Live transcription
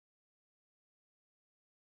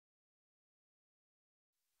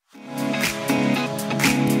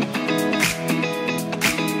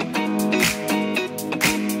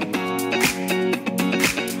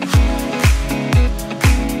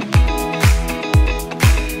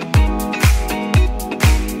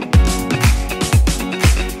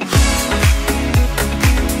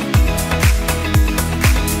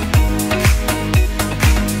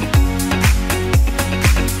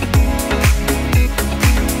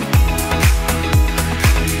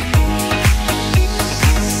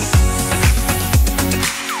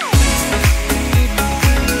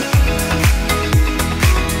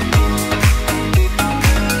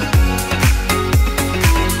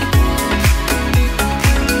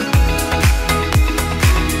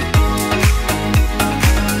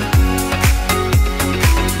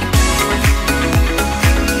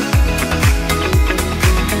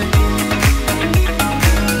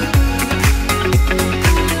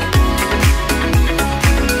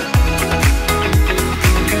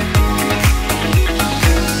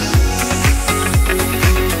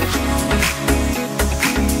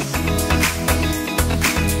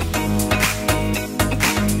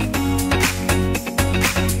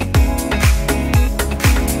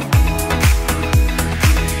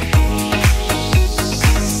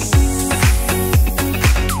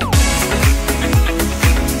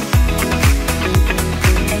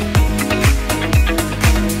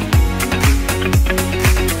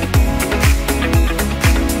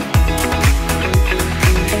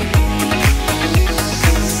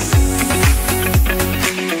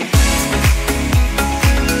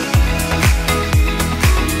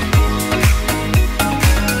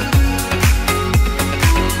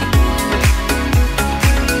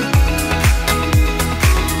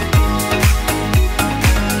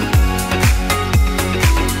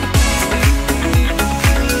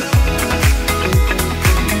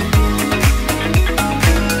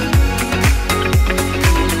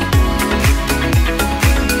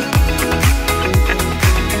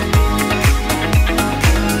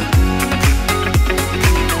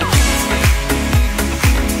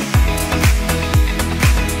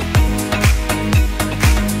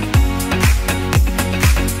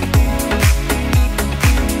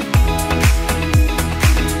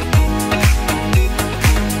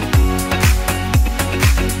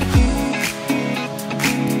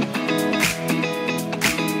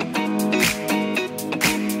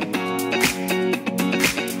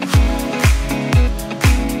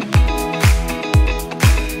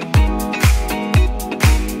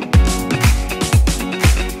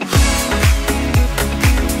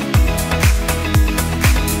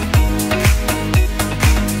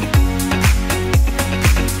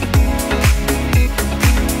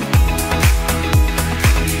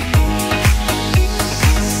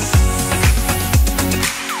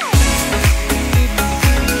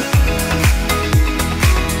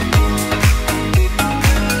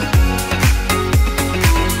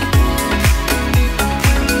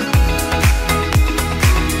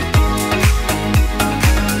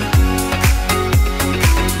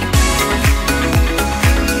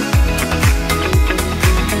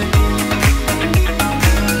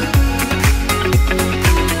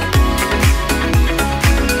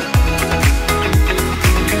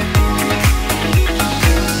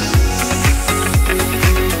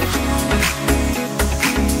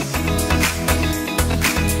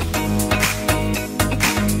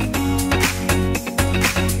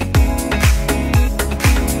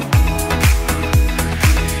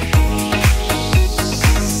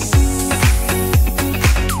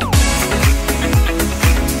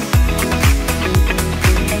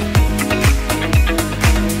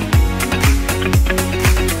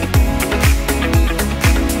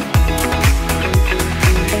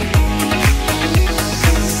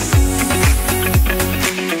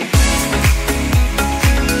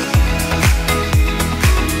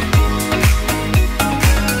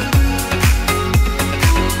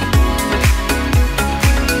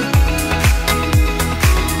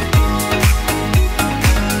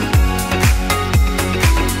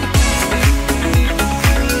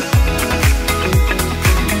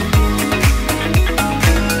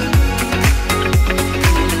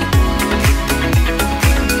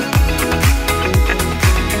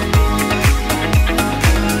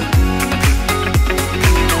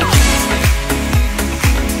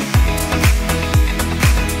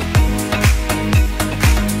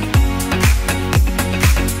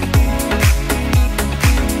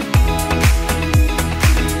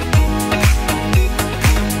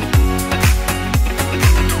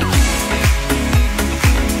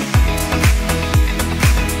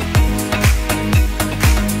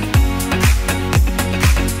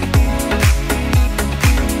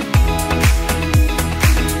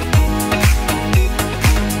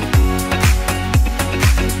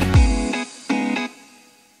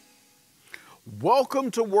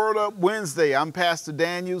Welcome to Word Up Wednesday. I'm Pastor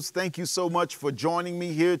Daniels. Thank you so much for joining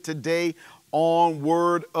me here today on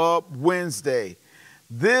Word Up Wednesday.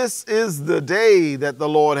 This is the day that the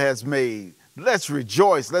Lord has made. Let's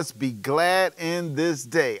rejoice. Let's be glad in this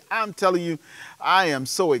day. I'm telling you, I am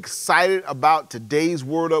so excited about today's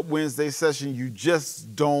Word Up Wednesday session. You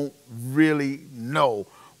just don't really know.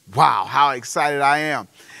 Wow, how excited I am.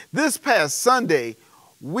 This past Sunday,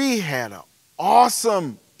 we had an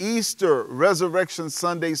awesome Easter Resurrection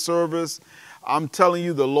Sunday service. I'm telling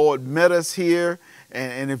you, the Lord met us here.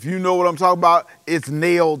 And if you know what I'm talking about, it's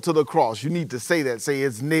nailed to the cross. You need to say that. Say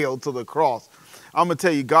it's nailed to the cross. I'm going to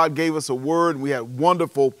tell you, God gave us a word. We had a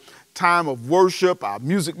wonderful time of worship. Our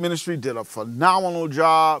music ministry did a phenomenal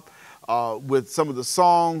job with some of the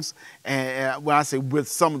songs. And when I say with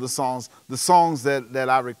some of the songs that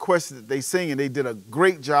I requested that they sing, and they did a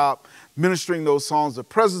great job ministering those songs. The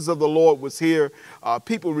presence of the Lord was here.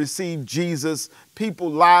 People received Jesus.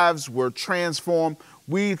 People's lives were transformed.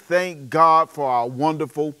 We thank God for our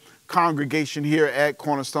wonderful congregation here at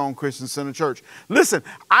Cornerstone Christian Center Church. Listen,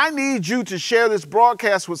 I need you to share this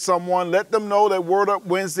broadcast with someone. Let them know that Word Up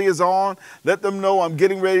Wednesday is on. Let them know I'm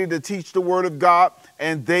getting ready to teach the Word of God,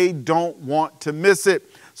 and they don't want to miss it.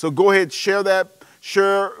 So go ahead, share that.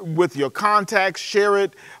 Share with your contacts. Share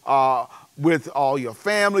it with all your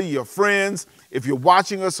family, your friends. If you're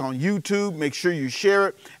watching us on YouTube, make sure you share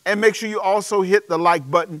it, and make sure you also hit the like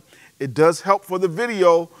button. It does help for the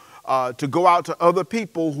video to go out to other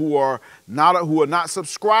people who are not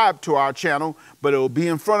subscribed to our channel, but it will be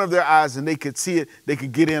in front of their eyes and they could see it. They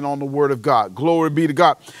could get in on the Word of God. Glory be to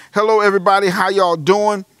God. Hello, everybody. How y'all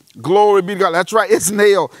doing? Glory be to God. That's right. It's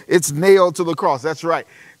nailed. It's nailed to the cross. That's right.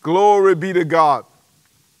 Glory be to God.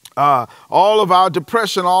 All of our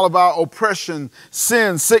depression, all of our oppression,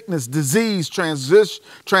 sin, sickness, disease,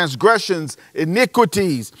 transgressions,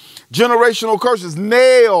 iniquities, generational curses,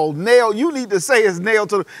 nailed. You need to say it's nailed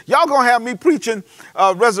to the... Y'all gonna have me preaching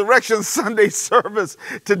Resurrection Sunday service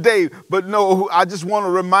today. But no, I just want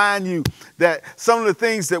to remind you that some of the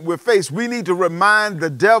things that we're faced, we need to remind the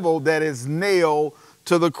devil that is nailed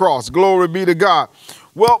to the cross. Glory be to God.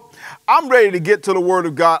 Well, I'm ready to get to the Word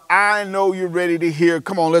of God. I know you're ready to hear.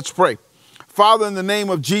 Come on, let's pray. Father, in the name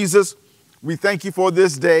of Jesus, we thank you for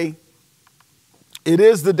this day. It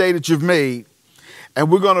is the day that you've made,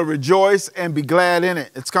 and we're going to rejoice and be glad in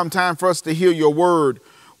it. It's come time for us to hear your word.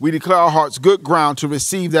 We declare our hearts good ground to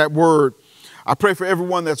receive that word. I pray for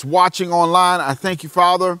everyone that's watching online. I thank you,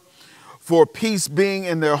 Father, for peace being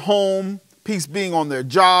in their home, peace being on their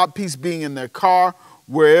job, peace being in their car,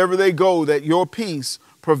 wherever they go, that your peace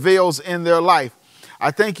prevails in their life.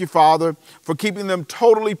 I thank you, Father, for keeping them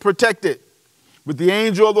totally protected with the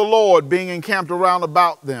angel of the Lord being encamped around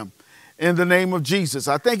about them in the name of Jesus.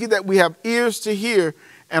 I thank you that we have ears to hear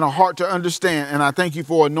and a heart to understand. And I thank you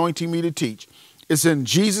for anointing me to teach. It's in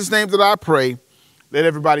Jesus' name that I pray. Let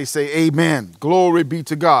everybody say amen. Glory be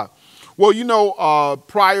to God. Well, you know,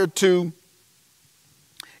 prior to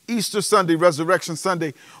Easter Sunday, Resurrection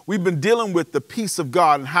Sunday, we've been dealing with the peace of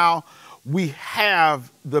God and how we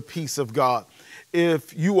have the peace of God.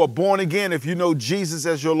 If you are born again, if you know Jesus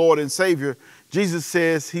as your Lord and Savior, Jesus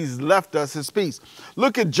says he's left us his peace.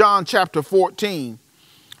 Look at John chapter 14.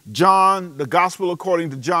 John, the gospel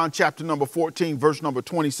according to John chapter number 14, verse number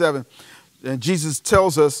 27. And Jesus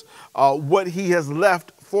tells us what he has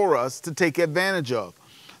left for us to take advantage of.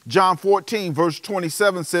 John 14, verse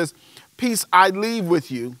 27 says, "Peace I leave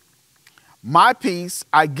with you, my peace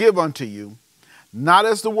I give unto you. Not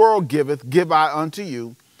as the world giveth, give I unto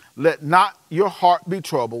you. Let not your heart be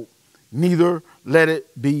troubled, neither let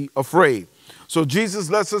it be afraid." So Jesus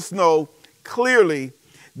lets us know clearly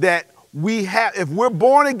that if we're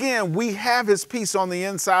born again, we have his peace on the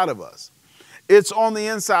inside of us. It's on the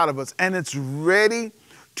inside of us, and it's ready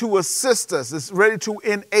to assist us. It's ready to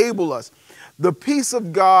enable us. The peace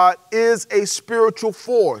of God is a spiritual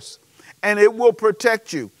force, and it will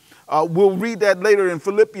protect you. We'll read that later in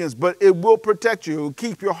Philippians, but it will protect you. It will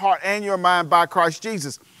keep your heart and your mind by Christ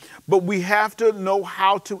Jesus. But we have to know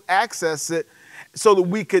how to access it so that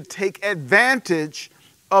we could take advantage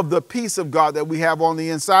of the peace of God that we have on the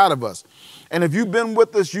inside of us. And if you've been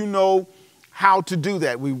with us, you know how to do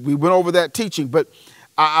that. We went over that teaching, but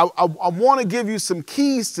I want to give you some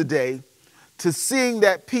keys today to seeing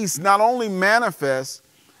that peace not only manifest,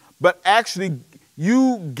 but actually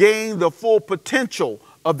you gain the full potential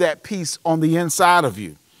of that peace on the inside of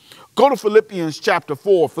you. Go to Philippians chapter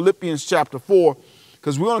 4,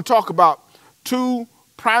 because we're going to talk about two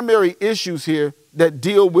primary issues here that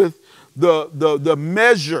deal with the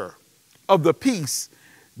measure of the peace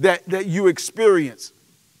that you experience.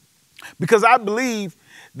 Because I believe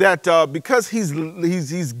that because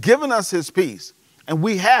he's given us his peace and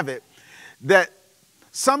we have it, that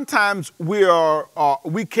sometimes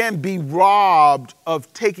we can be robbed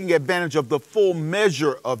of taking advantage of the full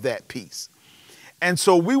measure of that peace. And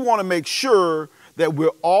so we want to make sure that we're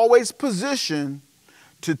always positioned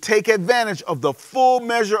to take advantage of the full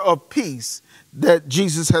measure of peace that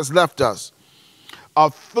Jesus has left us.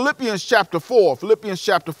 Philippians chapter 4,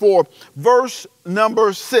 verse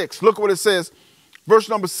number 6. Look what it says. Verse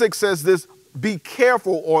number 6 says this: be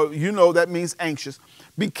careful, or that means anxious.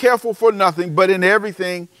 Be careful for nothing, but in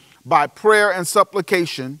everything by prayer and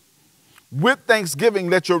supplication, with thanksgiving,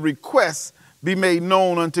 let your requests be made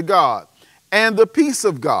known unto God. And the peace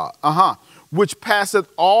of God, which passeth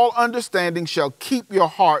all understanding, shall keep your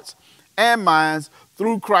hearts and minds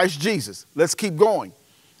through Christ Jesus. Let's keep going.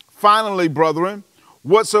 Finally, brethren,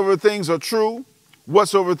 whatsoever things are true,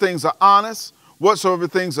 whatsoever things are honest, whatsoever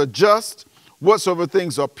things are just, whatsoever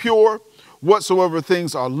things are pure, whatsoever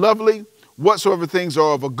things are lovely, whatsoever things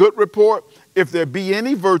are of a good report, if there be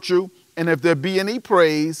any virtue, and if there be any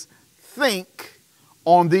praise, think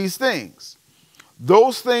on these things.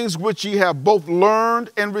 Those things which ye have both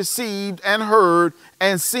learned and received and heard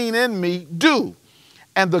and seen in me, do,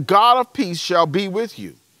 and the God of peace shall be with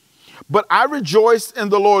you. But I rejoice in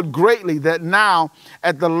the Lord greatly that now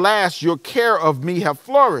at the last your care of me have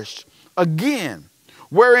flourished again,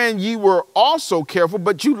 wherein ye were also careful,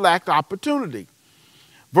 but you lacked opportunity.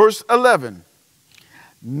 Verse 11,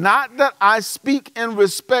 not that I speak in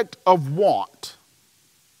respect of want,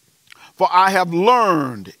 for I have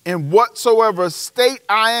learned in whatsoever state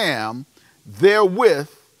I am therewith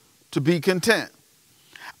to be content.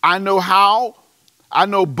 I know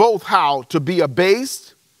both how to be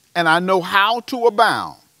abased, and I know how to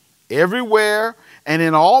abound. Everywhere and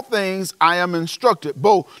in all things I am instructed,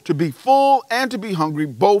 both to be full and to be hungry,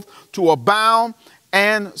 both to abound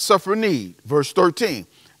and suffer need. Verse 13,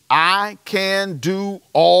 I can do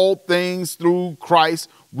all things through Christ,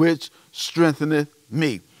 which strengtheneth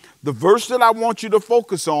me. The verse that I want you to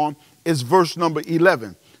focus on is verse number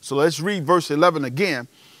 11. So let's read verse 11 again.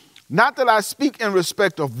 Not that I speak in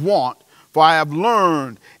respect of want, for I have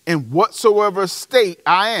learned in whatsoever state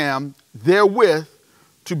I am therewith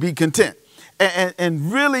to be content.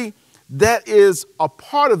 And really, that is a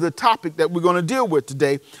part of the topic that we're going to deal with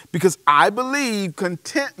today, because I believe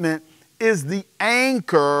contentment is the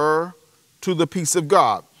anchor to the peace of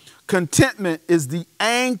God. Contentment is the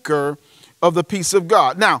anchor of the peace of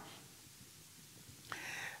God. Now,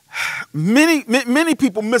 many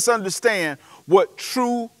people misunderstand what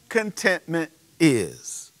true contentment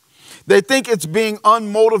is. They think it's being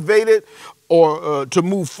unmotivated or to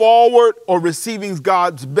move forward or receiving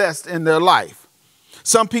God's best in their life.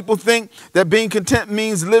 Some people think that being content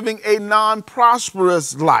means living a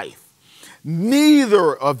non-prosperous life.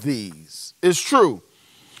 Neither of these is true.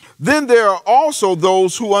 Then there are also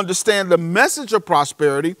those who understand the message of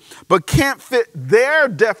prosperity, but can't fit their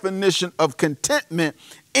definition of contentment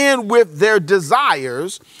in with their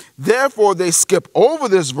desires. Therefore, they skip over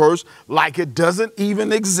this verse like it doesn't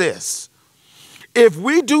even exist. If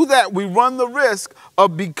we do that, we run the risk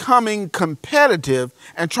of becoming competitive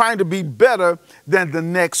and trying to be better than the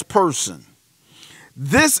next person.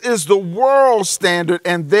 This is the world standard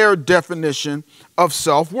and their definition of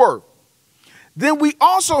self-worth. Then we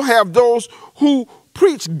also have those who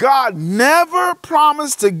preach God never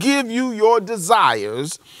promised to give you your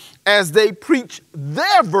desires, as they preach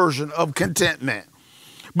their version of contentment.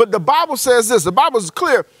 But the Bible says this, the Bible is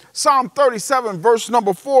clear. Psalm 37 verse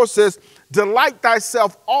number 4 says, delight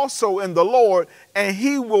thyself also in the Lord, and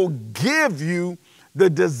he will give you the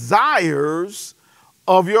desires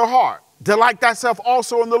of your heart. Delight thyself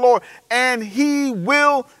also in the Lord, and he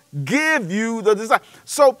will give you the desire.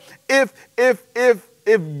 So if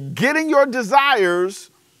getting your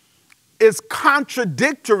desires is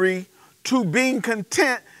contradictory to being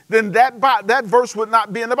content, then that verse would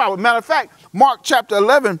not be in the Bible. Matter of fact, Mark chapter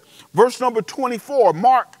 11, verse number 24.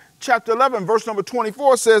 Mark chapter 11, verse number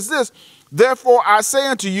 24 says this, therefore I say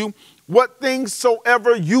unto you, what things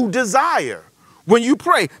soever you desire, when you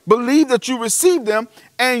pray, believe that you receive them,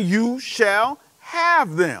 and you shall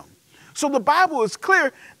have them. So the Bible is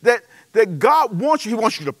clear that God wants you, he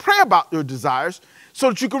wants you to pray about your desires so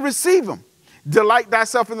that you can receive them. Delight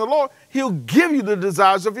thyself in the Lord, he'll give you the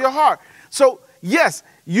desires of your heart. So yes,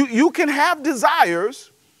 you can have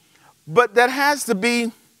desires, but that has to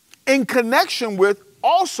be in connection with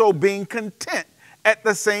also being content at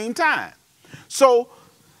the same time. So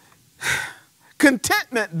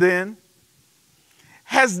contentment then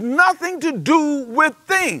has nothing to do with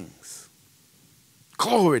things.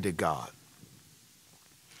 Glory to God.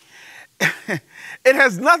 it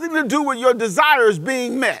has nothing to do with your desires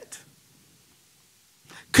being met.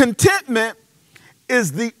 Contentment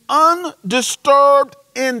is the undisturbed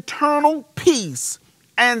internal peace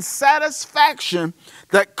and satisfaction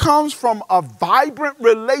that comes from a vibrant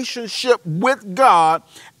relationship with God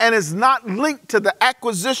and is not linked to the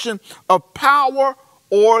acquisition of power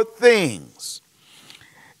or things.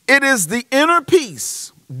 It is the inner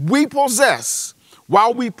peace we possess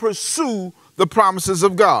while we pursue the promises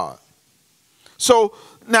of God. So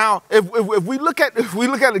now, if we look at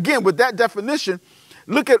it again with that definition,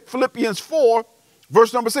 look at Philippians 4,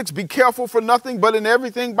 verse number 6. Be careful for nothing, but in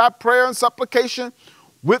everything by prayer and supplication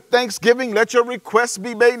with thanksgiving, let your requests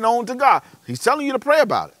be made known to God. He's telling you to pray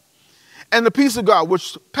about it. And the peace of God,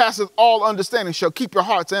 which passeth all understanding, shall keep your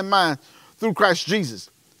hearts and minds through Christ Jesus.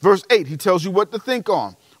 Verse 8, he tells you what to think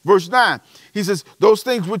on. Verse 9, he says, those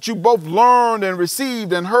things which you both learned and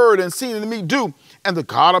received and heard and seen in me do, and the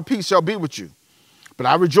God of peace shall be with you. But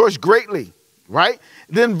I rejoice greatly, right?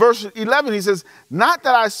 Then verse 11, he says, not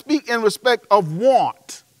that I speak in respect of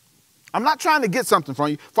want. I'm not trying to get something from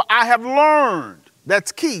you, for I have learned.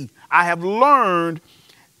 That's key. I have learned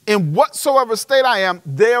in whatsoever state I am,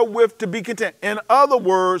 therewith to be content. In other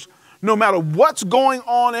words, no matter what's going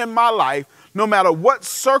on in my life, no matter what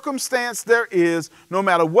circumstance there is, no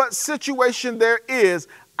matter what situation there is,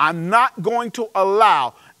 I'm not going to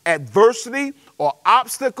allow adversity or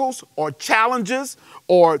obstacles or challenges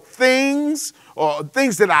or things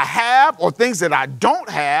that I have or things that I don't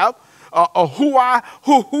have or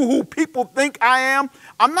who people think I am.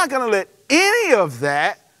 I'm not going to let any of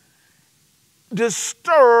that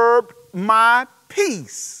disturb my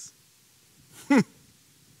peace.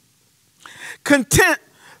 Content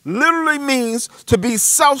literally means to be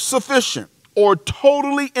self-sufficient or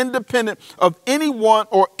totally independent of anyone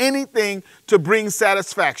or anything to bring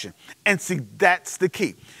satisfaction. And see, that's the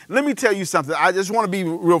key. Let me tell you something. I just want to be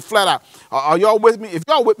real flat out. Are y'all with me? If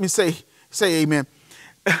y'all with me, say amen.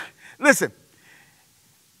 Listen,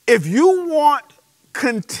 if you want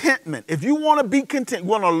contentment, if you want to be content, you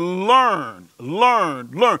want to learn,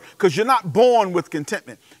 because you're not born with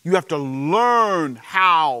contentment. You have to learn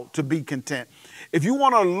how to be content. If you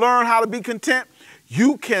want to learn how to be content,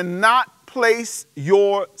 you cannot place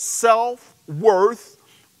your self-worth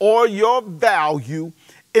or your value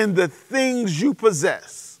in the things you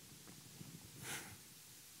possess.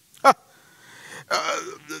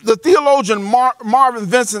 The theologian Marvin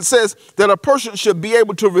Vincent says that a person should be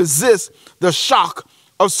able to resist the shock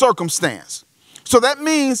of circumstance. So that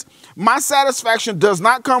means my satisfaction does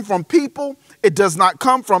not come from people, it does not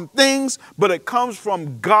come from things, but it comes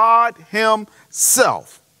from God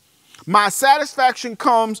Himself. My satisfaction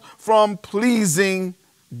comes from pleasing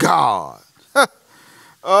God.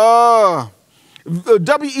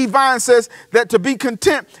 W.E. Vine says that to be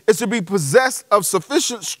content is to be possessed of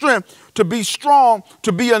sufficient strength to be strong,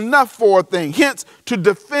 to be enough for a thing, hence to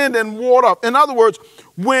defend and ward off. In other words,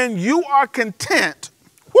 when you are content,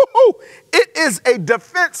 it is a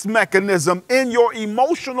defense mechanism in your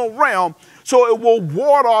emotional realm, so it will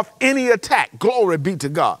ward off any attack. Glory be to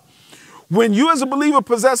God. When you as a believer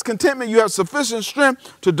possess contentment, you have sufficient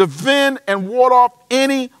strength to defend and ward off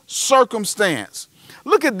any circumstance.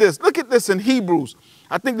 Look at this. Look at this in Hebrews.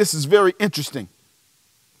 I think this is very interesting.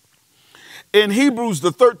 In Hebrews,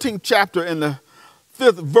 the 13th chapter and the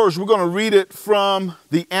 5th verse, we're going to read it from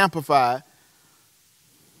the Amplified.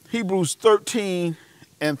 Hebrews 13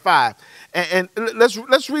 and 5. And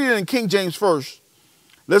let's read it in King James first.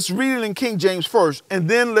 Let's read it in King James first, and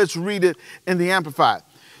then let's read it in the Amplified.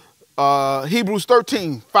 Hebrews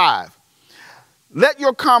 13, 5. Let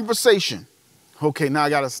your conversation. Okay, now I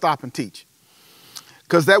got to stop and teach.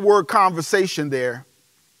 Because that word conversation there,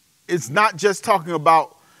 it's not just talking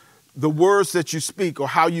about the words that you speak or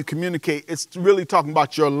how you communicate. It's really talking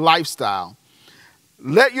about your lifestyle.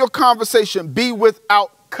 Let your conversation be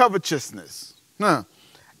without covetousness.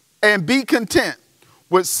 And be content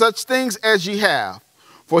with such things as ye have.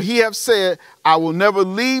 For he hath said, I will never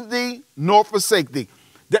leave thee nor forsake thee.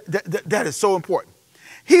 That is so important.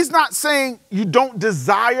 He's not saying you don't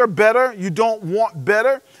desire better, you don't want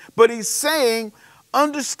better, but he's saying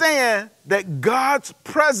understand that God's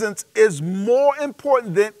presence is more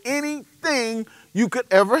important than anything you could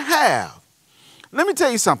ever have. Let me tell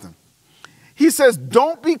you something. He says,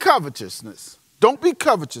 don't be covetousness. Don't be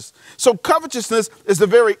covetous. So covetousness is the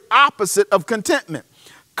very opposite of contentment.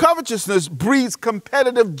 Covetousness breeds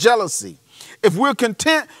competitive jealousy. If we're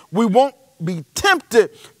content, we won't be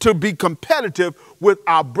tempted to be competitive with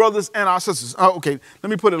our brothers and our sisters. Okay, let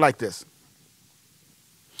me put it like this.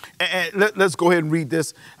 And let's go ahead and read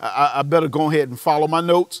this. I better go ahead and follow my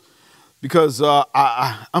notes. because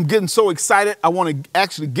I'm getting so excited. I want to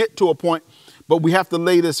actually get to a point, but we have to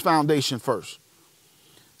lay this foundation first.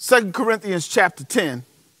 2 Corinthians chapter 10.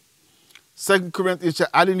 2 Corinthians,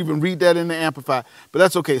 I didn't even read that in the Amplified, but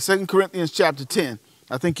that's okay. 2 Corinthians chapter 10.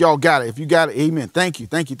 I think y'all got it. If you got it, amen. Thank you,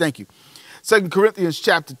 thank you, thank you. 2 Corinthians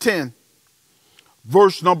chapter 10,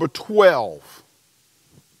 verse number 12.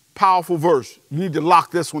 Powerful verse. You need to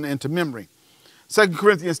lock this one into memory. 2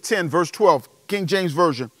 Corinthians 10, verse 12, King James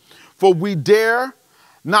Version. For we dare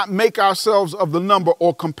not make ourselves of the number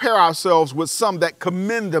or compare ourselves with some that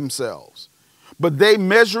commend themselves, but they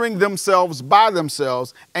measuring themselves by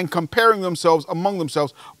themselves and comparing themselves among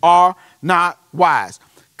themselves are not wise.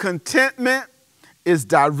 Contentment is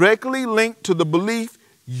directly linked to the belief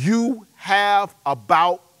you have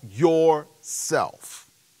about yourself.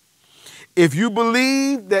 If you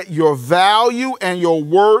believe that your value and your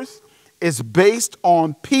worth is based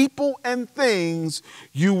on people and things,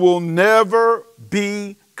 you will never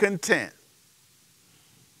be content.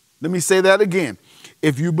 Let me say that again.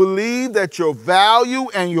 If you believe that your value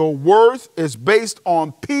and your worth is based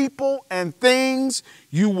on people and things,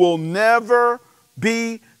 you will never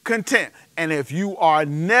be content. And if you are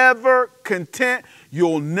never content,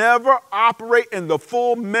 you'll never operate in the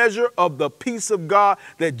full measure of the peace of God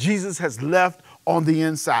that Jesus has left on the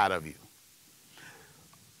inside of you.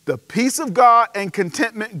 The peace of God and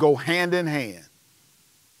contentment go hand in hand.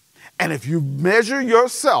 And if you measure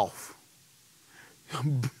yourself,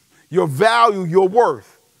 your value, your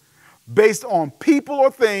worth, based on people or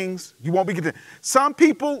things, you won't be content. Some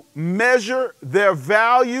people measure their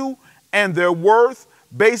value and their worth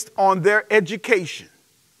based on their education.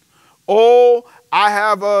 Oh, I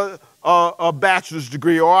have a bachelor's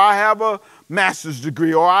degree, or I have a master's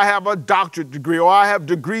degree, or I have a doctorate degree, or I have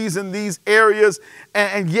degrees in these areas.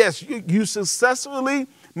 And yes, you successfully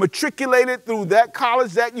matriculated through that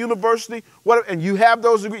college, that university, whatever, and you have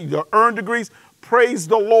those degrees, your earned degrees. Praise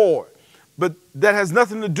the Lord. But that has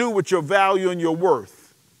nothing to do with your value and your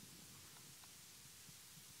worth.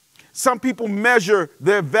 Some people measure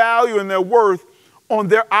their value and their worth on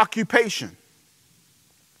their occupation.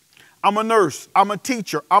 I'm a nurse, I'm a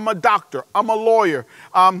teacher, I'm a doctor, I'm a lawyer,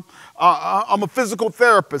 I'm a physical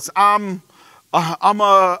therapist, I'm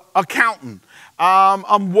a accountant,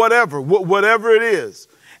 I'm whatever it is.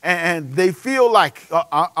 And they feel like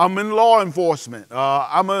I'm in law enforcement,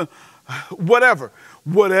 I'm a whatever.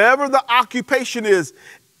 Whatever the occupation is,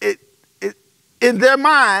 it in their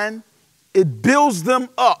mind, it builds them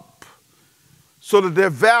up so that their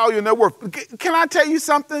value and their worth. Can I tell you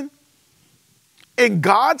something? In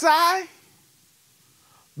God's eye,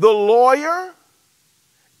 the lawyer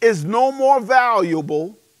is no more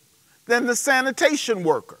valuable than the sanitation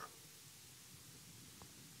worker.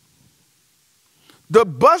 The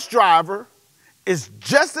bus driver is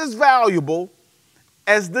just as valuable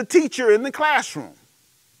as the teacher in the classroom.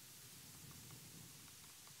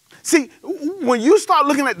 See, when you start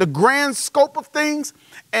looking at the grand scope of things,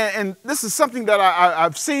 and this is something that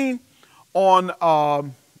I've seen on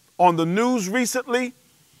the news recently,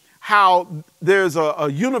 how there's a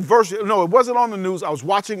university. No, it wasn't on the news. I was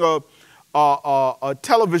watching a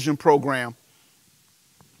television program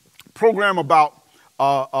about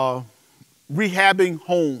rehabbing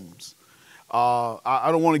homes.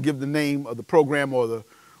 I don't want to give the name of the program or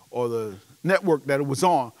the network that it was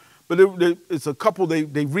on, but it's a couple.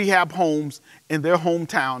 They rehab homes in their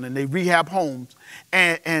hometown, and they rehab homes,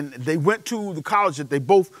 and they went to the college that they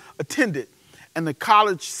both attended. And the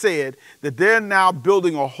college said that they're now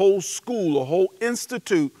building a whole school, a whole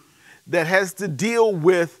institute that has to deal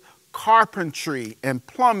with carpentry and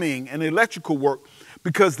plumbing and electrical work,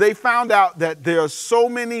 because they found out that there are so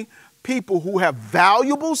many people who have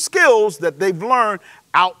valuable skills that they've learned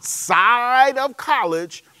outside of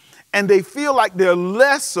college, and they feel like they're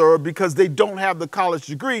lesser because they don't have the college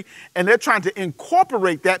degree. And they're trying to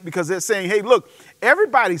incorporate that because they're saying, hey, look,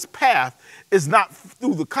 everybody's path is not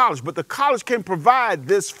through the college, but the college can provide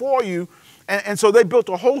this for you. And so they built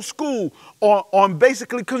a whole school on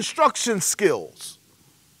basically construction skills,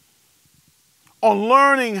 on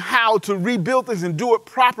learning how to rebuild things and do it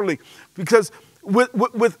properly. Because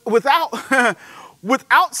without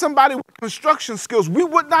somebody with construction skills, we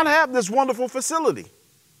would not have this wonderful facility.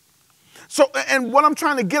 So, and what I'm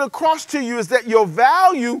trying to get across to you is that your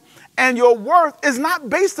value and your worth is not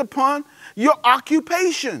based upon your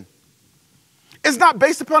occupation. It's not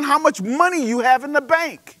based upon how much money you have in the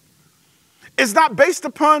bank. It's not based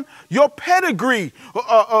upon your pedigree,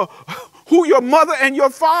 who your mother and your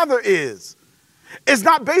father is. It's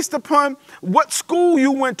not based upon what school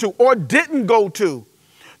you went to or didn't go to.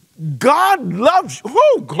 God loves you.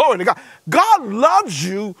 Woo, glory to God. God loves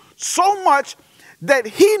you so much that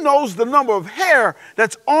he knows the number of hair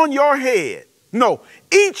that's on your head. No,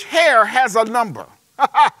 each hair has a number.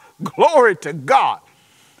 Glory to God.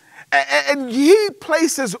 And he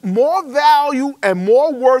places more value and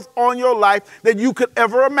more worth on your life than you could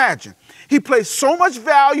ever imagine. He placed so much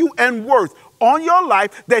value and worth on your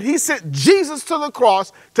life that he sent Jesus to the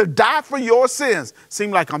cross to die for your sins.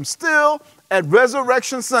 Seem like I'm still at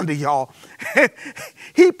Resurrection Sunday, y'all.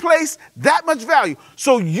 He placed that much value.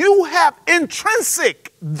 So you have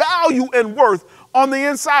intrinsic value and worth on the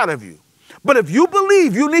inside of you. But if you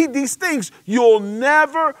believe you need these things, you'll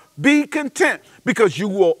never be content because you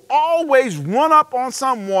will always run up on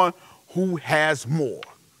someone who has more.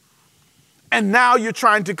 And now you're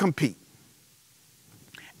trying to compete.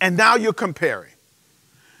 And now you're comparing.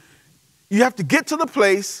 You have to get to the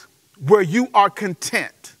place where you are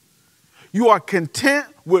content. You are content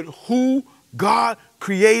with who God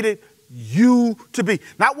created you to be.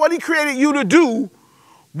 Not what he created you to do,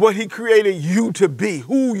 what he created you to be,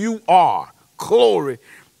 who you are. Glory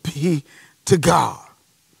be to God.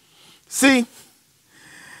 See,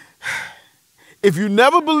 if you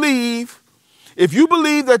believe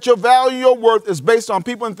that your value, your worth is based on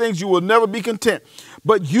people and things, you will never be content.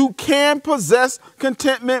 But you can possess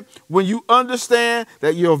contentment when you understand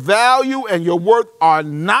that your value and your worth are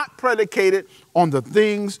not predicated on the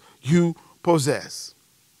things you possess.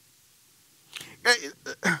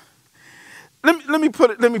 Let me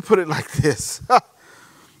put it like this.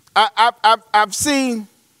 I've seen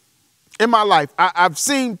in my life, I've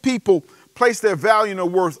seen people place their value and their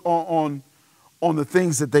worth on the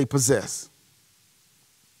things that they possess.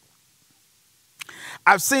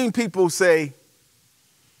 I've seen people say,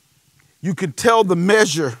 you can tell the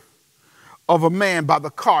measure of a man by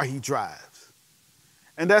the car he drives.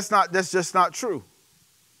 And that's just not true.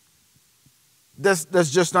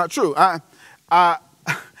 That's just not true.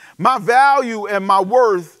 My value and my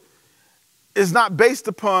worth is not based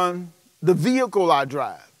upon the vehicle I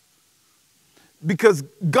drive. Because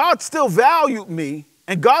God still valued me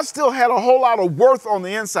and God still had a whole lot of worth on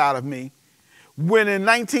the inside of me when in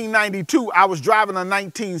 1992 I was driving a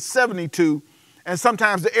 1972 and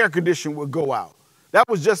sometimes the air conditioner would go out. That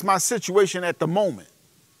was just my situation at the moment.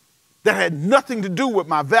 That had nothing to do with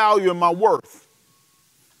my value and my worth.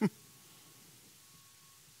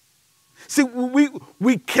 See,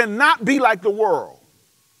 we cannot be like the world.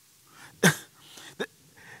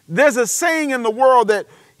 There's a saying in the world that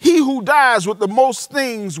he who dies with the most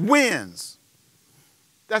things wins.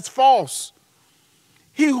 That's false.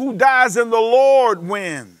 He who dies in the Lord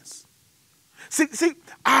wins. See,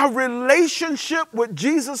 our relationship with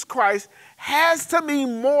Jesus Christ has to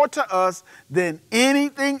mean more to us than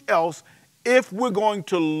anything else if we're going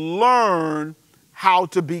to learn how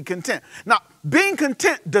to be content. Now, being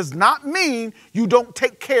content does not mean you don't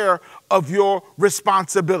take care of your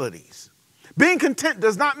responsibilities. Being content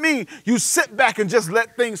does not mean you sit back and just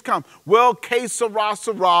let things come. Well, que sera,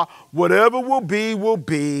 sera, whatever will be, will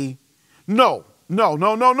be. No.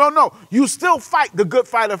 You still fight the good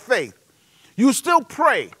fight of faith. You still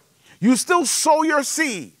pray. You still sow your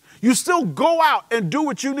seed. You still go out and do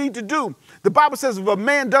what you need to do. The Bible says if a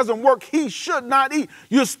man doesn't work, he should not eat.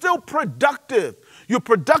 You're still productive. You're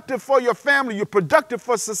productive for your family. You're productive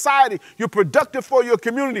for society. You're productive for your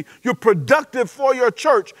community. You're productive for your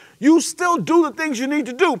church. You still do the things you need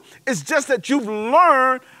to do. It's just that you've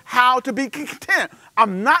learned how to be content.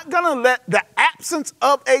 I'm not going to let the absence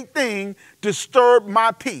of a thing disturb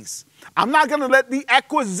my peace. I'm not going to let the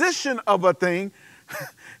acquisition of a thing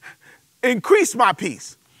increase my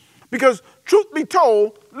peace. Because truth be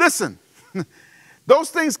told, listen, those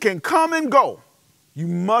things can come and go. You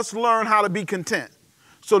must learn how to be content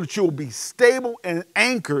so that you'll be stable and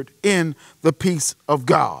anchored in the peace of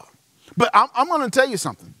God. But I'm going to tell you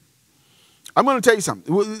something.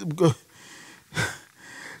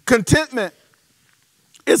 Contentment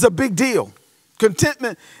is a big deal.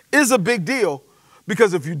 Contentment is a big deal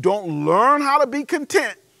because if you don't learn how to be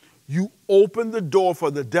content, you open the door for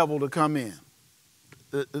the devil to come in.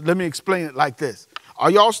 Let me explain it like this.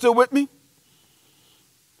 Are y'all still with me?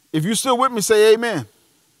 If you're still with me, say amen.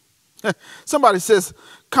 Somebody says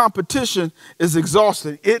competition is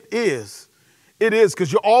exhausting. It is. It is,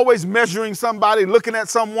 because you're always measuring somebody, looking at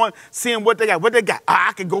someone, seeing what they got. What they got?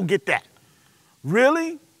 I can go get that.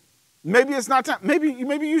 Really? Maybe it's not time. Maybe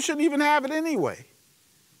you shouldn't even have it anyway.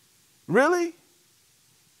 Really?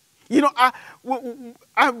 You know,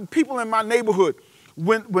 I people in my neighborhood,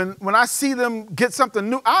 when I see them get something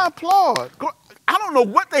new, I applaud. I don't know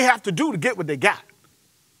what they have to do to get what they got.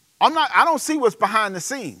 I don't see what's behind the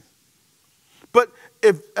scenes. But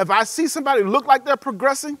if I see somebody look like they're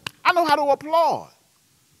progressing, I know how to applaud.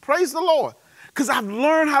 Praise the Lord. Because I've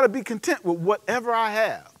learned how to be content with whatever I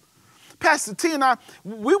have. Pastor T and I,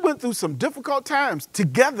 we went through some difficult times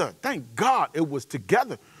together. Thank God it was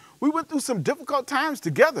together. We went through some difficult times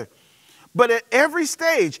together. But at every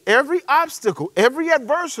stage, every obstacle, every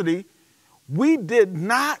adversity, we did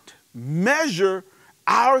not measure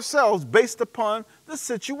ourselves based upon the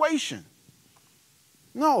situation.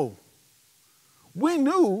 No. We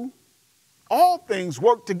knew all things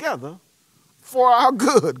work together for our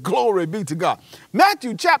good. Glory be to God.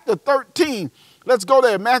 Matthew chapter 13. Let's go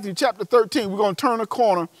there. Matthew chapter 13. We're going to turn the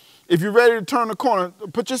corner. If you're ready to turn the corner,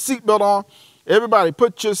 put your seatbelt on. Everybody,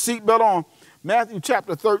 put your seatbelt on. Matthew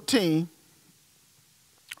chapter 13,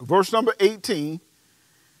 verse number 18.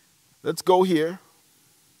 Let's go here.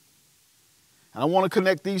 And I want to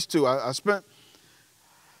connect these two. I spent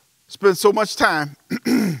so much time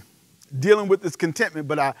dealing with this contentment,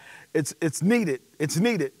 but it's needed. It's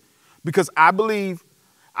needed because I believe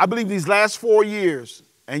these last 4 years,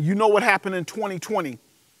 and you know what happened in 2020,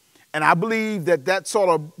 and I believe that sort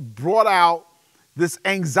of brought out this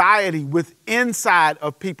anxiety with inside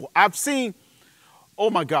of people. I've seen, oh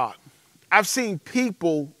my God, I've seen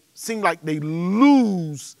people seem like they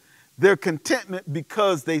lose their contentment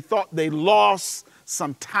because they thought they lost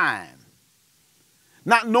some time,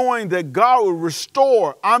 not knowing that God will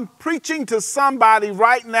restore. I'm preaching to somebody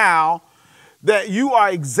right now that you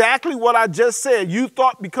are exactly what I just said. You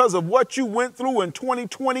thought because of what you went through in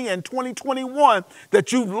 2020 and 2021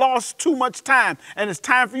 that you've lost too much time and it's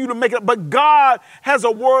time for you to make it up. But God has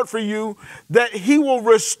a word for you that he will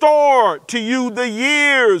restore to you the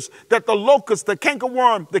years that the locust, the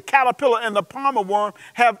cankerworm, the caterpillar, and the palmer worm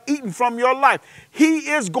have eaten from your life.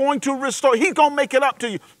 He is going to restore. He's going to make it up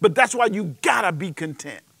to you. But that's why you got to be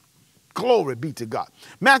content. Glory be to God.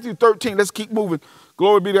 Matthew 13, let's keep moving.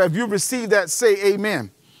 Glory be to God. If you receive that, say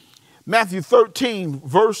amen. Matthew 13,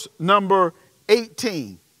 verse number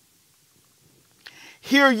 18.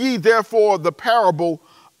 Hear ye therefore the parable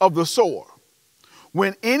of the sower.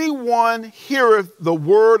 When anyone heareth the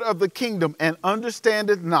word of the kingdom and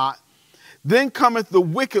understandeth not, then cometh the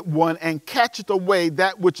wicked one and catcheth away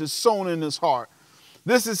that which is sown in his heart.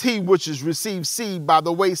 This is he which is received seed by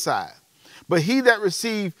the wayside. But he that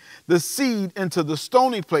received the seed into the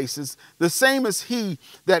stony places, the same is he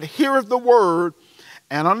that heareth the word,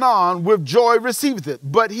 and anon with joy receiveth it.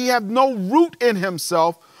 But he hath no root in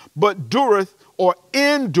himself, but dureth or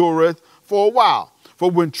endureth for a while.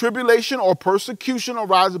 For when tribulation or persecution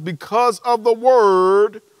arises because of the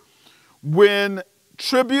word, when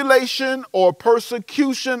tribulation or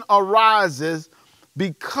persecution arises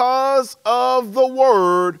because of the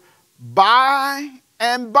word, by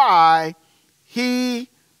and by, he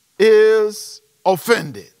is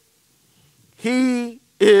offended. He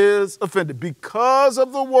is offended. Because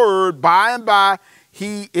of the word, by and by,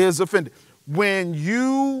 he is offended. When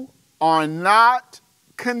you are not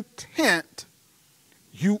content,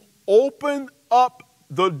 you open up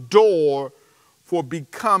the door for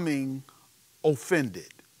becoming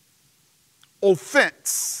offended.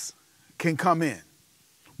 Offense can come in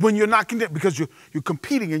when you're not content because you're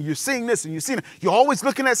competing and you're seeing this and you're seeing it. You're always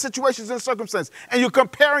looking at situations and circumstances and you're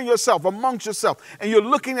comparing yourself amongst yourself and you're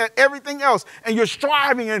looking at everything else and you're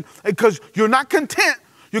striving and because you're not content,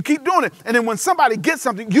 you keep doing it. And then when somebody gets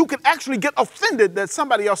something, you can actually get offended that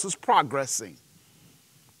somebody else is progressing.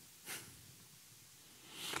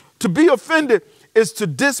 To be offended is to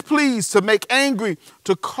displease, to make angry,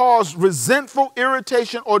 to cause resentful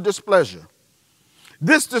irritation or displeasure.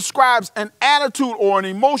 This describes an attitude or an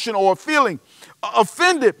emotion or a feeling.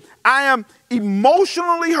 Offended, I am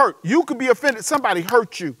emotionally hurt. You could be offended. Somebody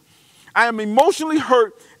hurt you. I am emotionally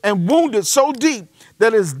hurt and wounded so deep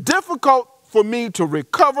that it's difficult for me to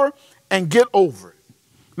recover and get over it.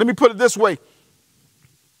 Let me put it this way.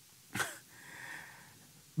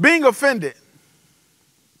 Being offended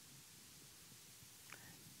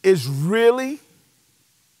is really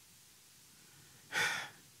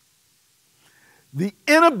the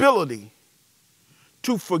inability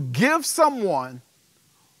to forgive someone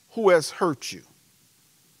who has hurt you.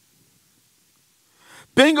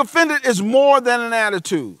 Being offended is more than an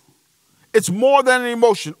attitude. It's more than an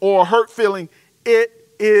emotion or a hurt feeling.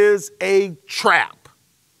 It is a trap.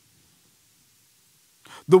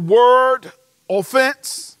 The word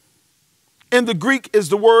offense in the Greek is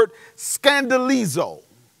the word scandalizo.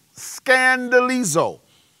 Scandalizo.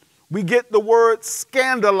 We get the word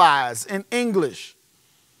scandalize in English.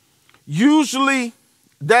 Usually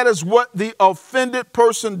that is what the offended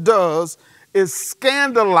person does, is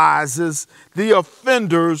scandalizes the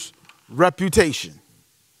offender's reputation.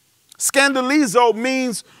 Scandalizo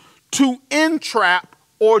means to entrap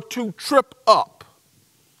or to trip up.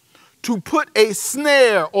 to put a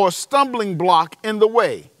snare or stumbling block in the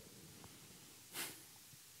way.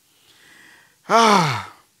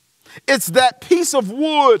 It's that piece of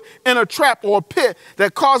wood in a trap or a pit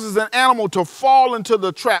that causes an animal to fall into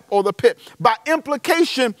the trap or the pit. By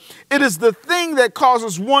implication, it is the thing that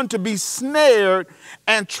causes one to be snared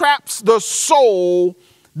and traps the soul,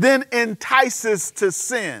 then entices to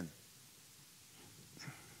sin.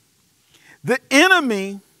 The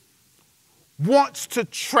enemy wants to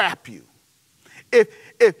trap you. If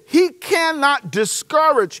he cannot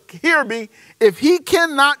discourage, hear me, if he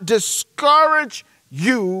cannot discourage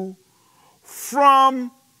you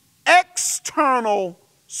from external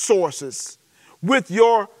sources with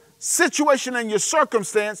your situation and your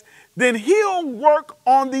circumstance, then he'll work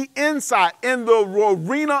on the inside, in the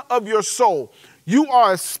arena of your soul. You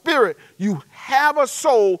are a spirit. You have a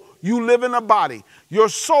soul. You live in a body. Your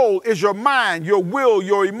soul is your mind, your will,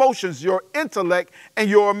 your emotions, your intellect, and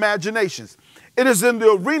your imaginations. It is in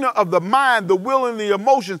the arena of the mind, the will, and the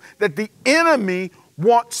emotions that the enemy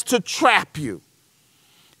wants to trap you.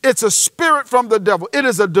 It's a spirit from the devil. It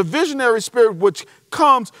is a divisionary spirit which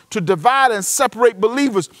comes to divide and separate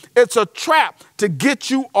believers. It's a trap to get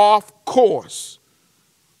you off course.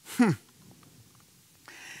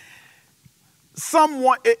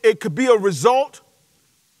 It could be a result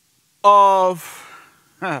of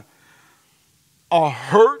a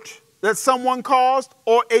hurt that someone caused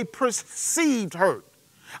or a perceived hurt.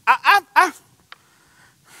 I've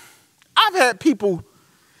had people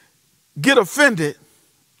get offended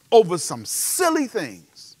over some silly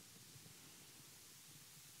things.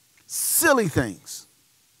 Silly things.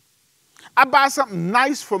 I buy something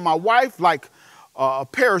nice for my wife, like a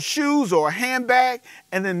pair of shoes or a handbag,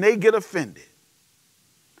 and then they get offended.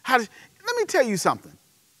 Let me tell you something.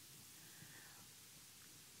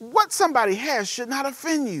 What somebody has should not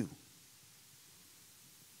offend you.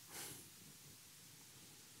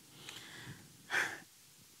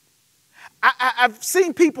 I've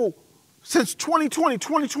seen people since 2020,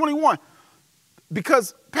 2021,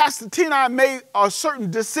 because Pastor T and I made a certain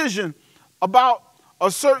decision about a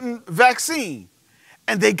certain vaccine,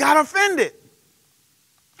 and they got offended.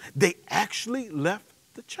 They actually left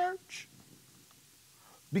the church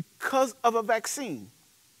because of a vaccine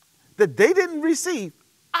that they didn't receive.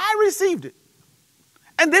 I received it,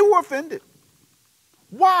 and they were offended.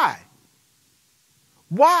 Why?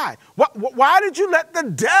 Why? Why did you let the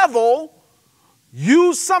devil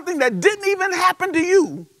use something that didn't even happen to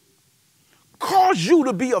you, cause you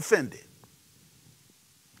to be offended?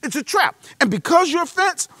 It's a trap. And because you're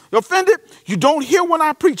offended, you don't hear when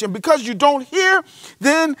I preach. And because you don't hear,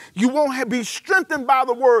 then you won't be strengthened by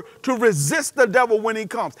the word to resist the devil when he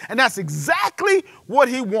comes. And that's exactly what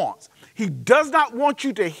he wants. He does not want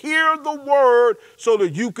you to hear the word so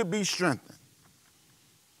that you could be strengthened.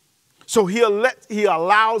 So he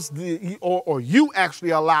allows you actually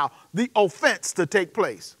allow the offense to take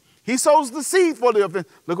place. He sows the seed for the offense.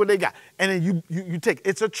 Look what they got. And then you take it.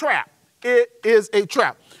 It's a trap. It is a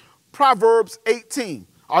trap. Proverbs 18.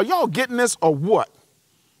 Are y'all getting this or what?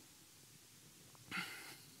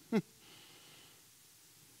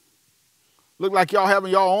 Look like y'all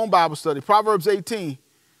having your own Bible study. Proverbs 18.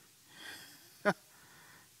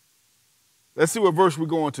 Let's see what verse we're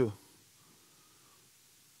going to.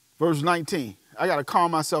 Verse 19. I got to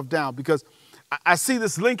calm myself down because I see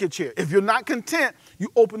this linkage here. If you're not content,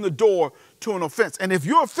 you open the door to an offense. And if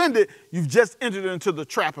you're offended, you've just entered into the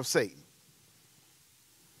trap of Satan.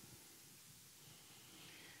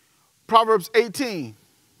 Proverbs 18.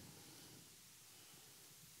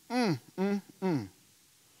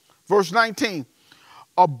 Verse 19.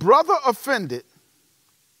 A brother offended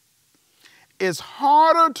is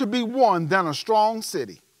harder to be won than a strong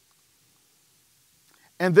city,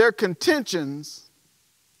 and their contentions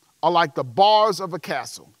are like the bars of a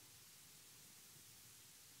castle.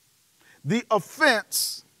 The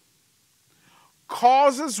offense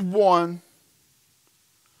causes one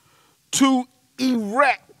to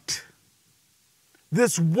erect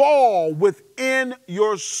this wall within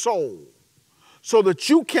your soul so that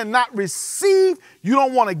you cannot receive, you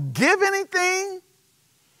don't want to give anything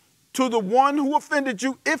to the one who offended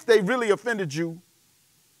you, if they really offended you,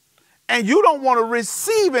 and you don't want to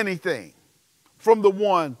receive anything from the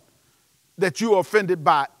one that you are offended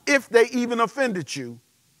by, if they even offended you.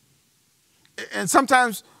 And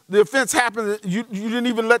sometimes the offense happens, you didn't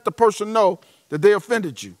even let the person know that they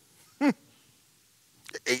offended you. Let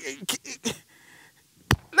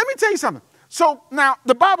me tell you something. So now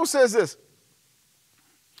the Bible says this.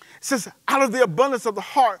 It says, out of the abundance of the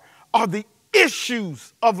heart are the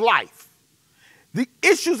issues of life. The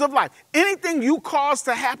issues of life, anything you cause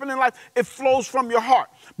to happen in life, it flows from your heart.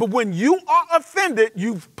 But when you are offended,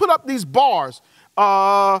 you've put up these bars.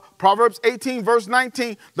 Proverbs 18, verse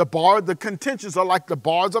 19, the contentions are like the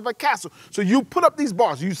bars of a castle. So you put up these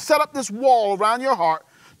bars. You set up this wall around your heart.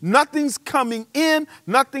 Nothing's coming in,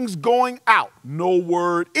 nothing's going out. No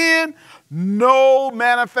word in, no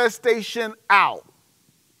manifestation out.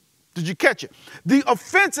 Did you catch it? The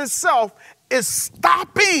offense itself is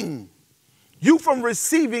stopping you from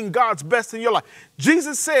receiving God's best in your life.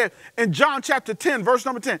 Jesus said in John chapter 10, verse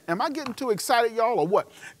number 10, am I getting too excited, y'all, or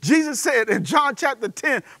what? Jesus said in John chapter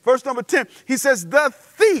 10, verse number 10, he says, the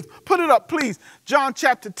thief, put it up, please. John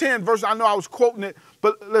chapter 10, verse, I know I was quoting it,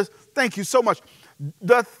 but thank you so much.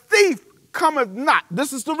 The thief cometh not.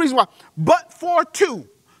 This is the reason why, but for two.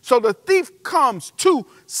 So the thief comes to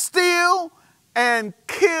steal and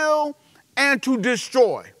kill and to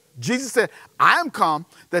destroy. Jesus said, I am come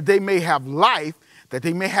that they may have life, that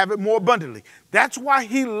they may have it more abundantly. That's why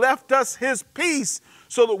he left us his peace,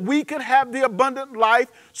 so that we could have the abundant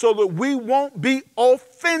life, so that we won't be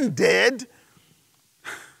offended.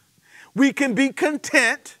 We can be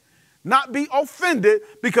content, not be offended,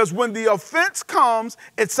 because when the offense comes,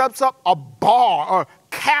 it sets up a bar or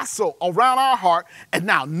castle around our heart, and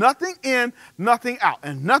now nothing in, nothing out.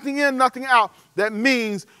 And nothing in, nothing out, that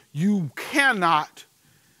means you cannot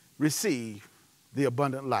receive the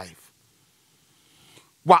abundant life.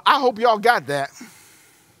 Well, I hope y'all got that.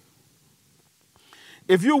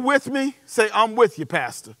 If you're with me, say, I'm with you,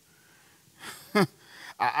 Pastor.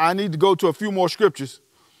 I need to go to a few more scriptures.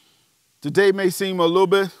 Today may seem a little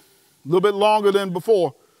bit longer than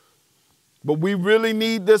before, but we really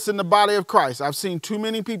need this in the body of Christ. I've seen too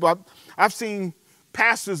many people. I've seen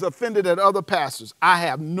pastors offended at other pastors. I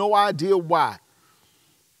have no idea why.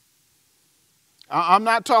 I'm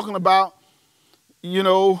not talking about,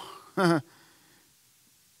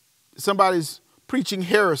 somebody's preaching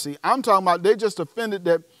heresy. I'm talking about they're just offended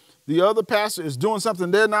that the other pastor is doing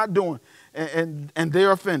something they're not doing, and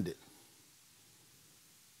they're offended.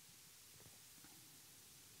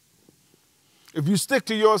 If you stick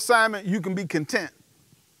to your assignment, you can be content.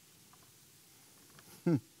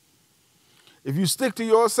 If you stick to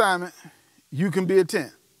your assignment, you can be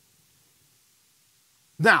content.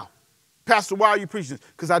 Now, Pastor, why are you preaching this?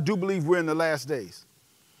 Because I do believe we're in the last days.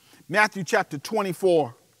 Matthew chapter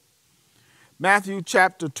 24. Matthew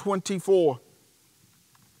chapter 24.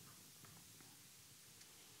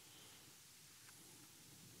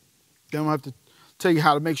 Then I'll have to tell you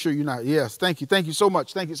how to make sure you're not. Yes, thank you. Thank you so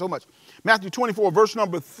much. Thank you so much. Matthew 24, verse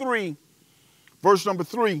number 3. Verse number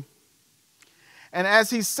 3. And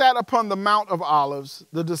as he sat upon the Mount of Olives,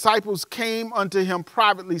 the disciples came unto him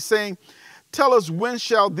privately, saying, tell us, when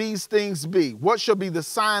shall these things be? What shall be the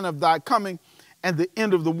sign of thy coming and the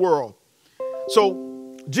end of the world?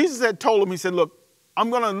 So Jesus had told him, he said, look, I'm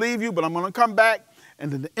going to leave you, but I'm going to come back,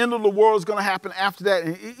 and then the end of the world is going to happen after that.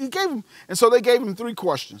 And he gave him, and so they gave him 3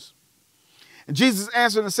 questions. And Jesus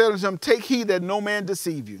answered and said unto them, take heed that no man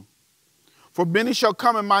deceive you. For many shall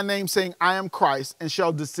come in my name, saying, I am Christ, and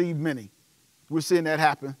shall deceive many. We're seeing that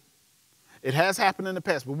happen. It has happened in the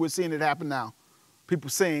past, but we're seeing it happen now. People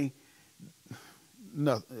saying,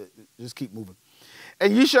 no, just keep moving.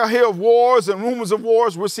 And ye shall hear of wars and rumors of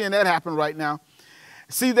wars. We're seeing that happen right now.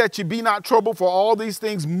 See that ye be not troubled, for all these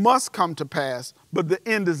things must come to pass, but the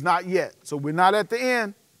end is not yet. So we're not at the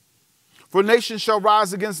end. For nation shall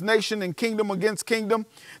rise against nation, and kingdom against kingdom.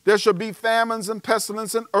 There shall be famines and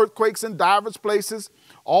pestilence and earthquakes in divers places.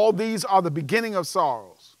 All these are the beginning of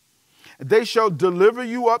sorrows. And they shall deliver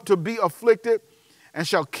you up to be afflicted, and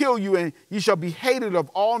shall kill you, and ye shall be hated of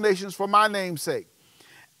all nations for my name's sake.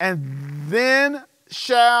 And then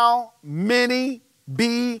shall many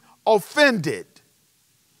be offended,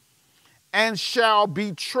 and shall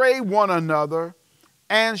betray one another,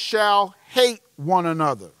 and shall hate one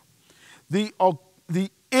another. The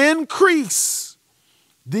increase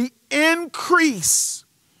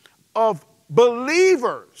of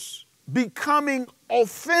believers becoming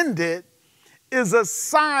offended is a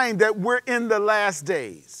sign that we're in the last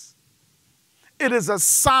days. It is a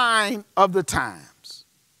sign of the times.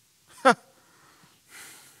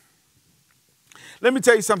 Let me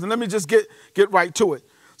tell you something. Let me just get right to it.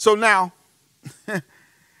 So now,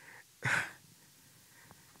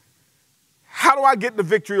 how do I get the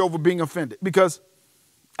victory over being offended? Because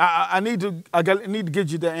I need to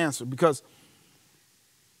give you the answer, because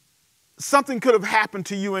something could have happened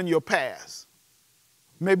to you in your past.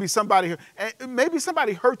 Maybe somebody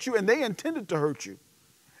hurt you and they intended to hurt you.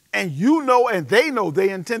 And you know and they know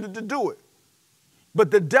they intended to do it.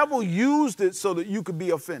 But the devil used it so that you could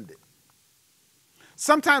be offended.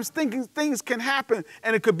 Sometimes things can happen,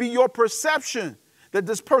 and it could be your perception that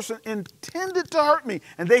this person intended to hurt me,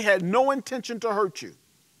 and they had no intention to hurt you.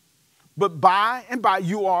 But by and by,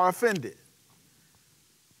 you are offended.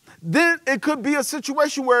 Then it could be a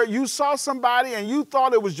situation where you saw somebody and you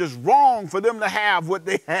thought it was just wrong for them to have what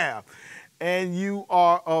they have, and you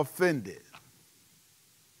are offended.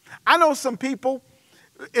 I know some people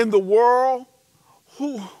in the world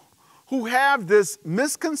who have this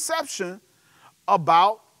misconception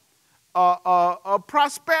about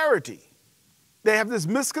prosperity. They have this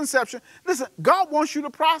misconception. Listen, God wants you to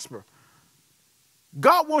prosper.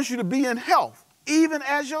 God wants you to be in health, even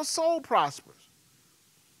as your soul prospers.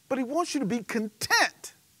 But he wants you to be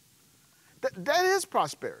content. That is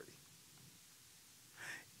prosperity.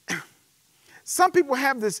 Some people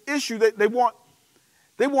have this issue that they want,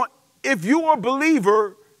 if you're a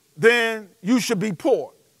believer, then you should be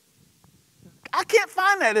poor. I can't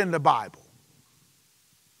find that in the Bible.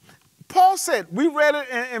 Paul said, we read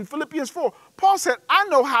it in Philippians 4, Paul said, I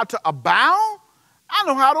know how to abound, I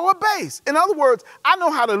know how to abase. In other words, I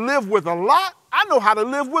know how to live with a lot, I know how to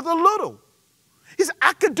live with a little. He said,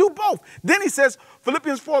 I could do both. Then he says,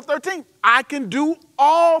 Philippians 4:13, I can do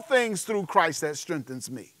all things through Christ that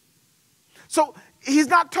strengthens me. So he's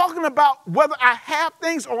not talking about whether I have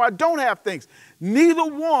things or I don't have things. Neither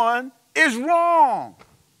one is wrong.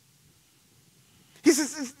 He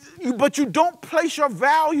says, but you don't place your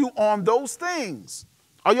value on those things.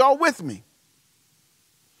 Are y'all with me?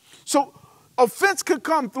 So offense could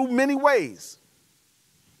come through many ways.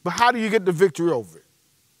 But how do you get the victory over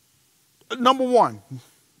it? Number one,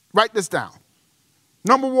 write this down.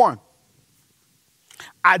 Number one,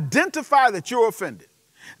 identify that you're offended.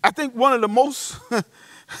 I think one of the most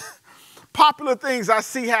popular things I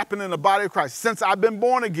see happen in the body of Christ since I've been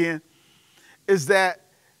born again is that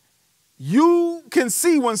you can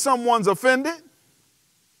see when someone's offended,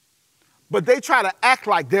 but they try to act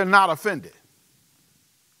like they're not offended.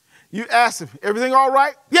 You ask them, everything all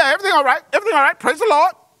right? Yeah, everything all right. Everything all right. Praise the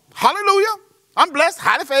Lord. Hallelujah. I'm blessed,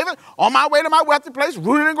 highly favored, on my way to my wealthy place,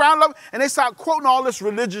 rooted in ground love. And they start quoting all this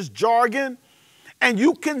religious jargon. And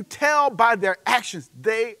you can tell by their actions,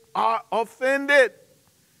 they are offended.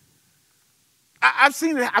 I've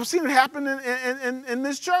seen it happen in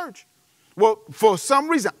this church. Well, for some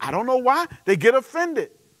reason, I don't know why, they get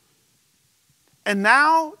offended. And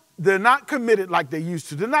now they're not committed like they used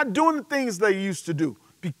to. They're not doing the things they used to do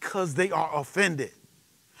because they are offended.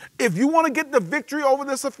 If you want to get the victory over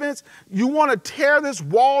this offense, you want to tear this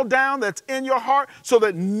wall down that's in your heart so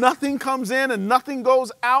that nothing comes in and nothing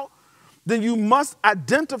goes out, then you must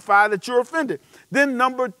identify that you're offended. Then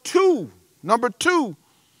number two,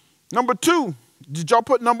 did y'all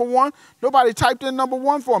put number one? Nobody typed in number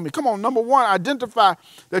one for me. Come on, number one, identify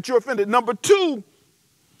that you're offended. Number two,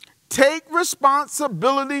 take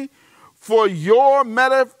responsibility for your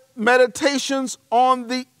meditations on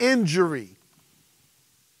the injury.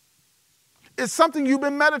 It's something you've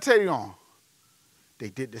been meditating on. They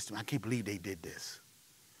did this to me. I can't believe they did this.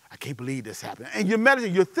 I can't believe this happened. And you're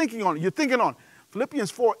meditating, you're thinking on it,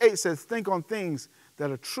 Philippians 4:8 says, think on things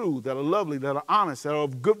that are true, that are lovely, that are honest, that are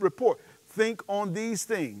of good report. Think on these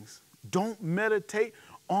things. Don't meditate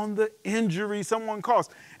on the injury someone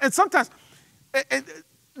caused. And sometimes,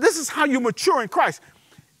 this is how you mature in Christ.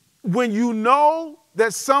 When you know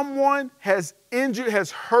that someone has injured,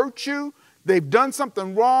 has hurt you, they've done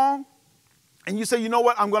something wrong, and you say, you know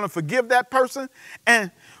what, I'm going to forgive that person.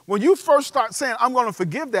 And when you first start saying, I'm going to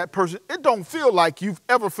forgive that person, it don't feel like you've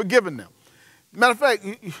ever forgiven them. Matter of fact,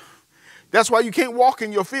 that's why you can't walk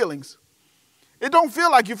in your feelings. It don't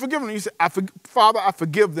feel like you're forgiving them. You say, Father, I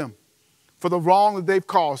forgive them for the wrong that they've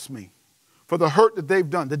caused me, for the hurt that they've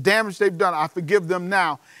done, the damage they've done. I forgive them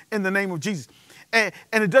now in the name of Jesus. And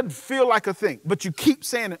it doesn't feel like a thing, but you keep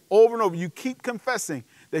saying it over and over. You keep confessing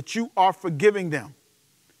that you are forgiving them.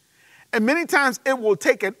 And many times it will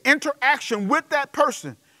take an interaction with that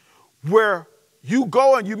person where you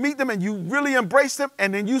go and you meet them and you really embrace them,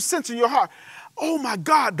 and then you sense in your heart, oh my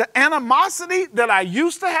God, the animosity that I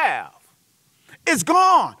used to have is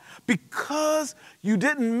gone because you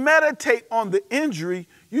didn't meditate on the injury,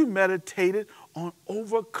 you meditated on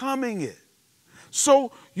overcoming it.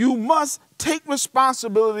 So you must take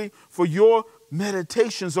responsibility for your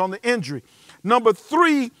meditations on the injury. Number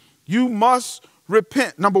three, you must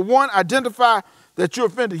repent. Number one, identify that you're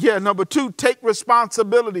offended. Yeah. Number two, take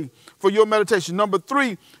responsibility for your meditation. Number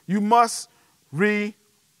three, you must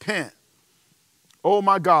repent. Oh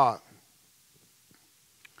my God.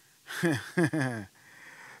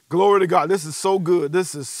 Glory to God. This is so good.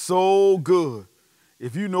 This is so good.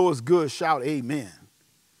 If you know it's good, shout amen.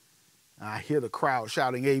 I hear the crowd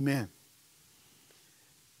shouting amen.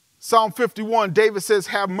 Psalm 51, David says,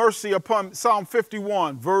 have mercy upon, Psalm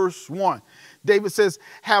 51, verse 1. David says,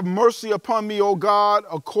 have mercy upon me, O God,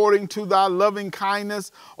 according to thy loving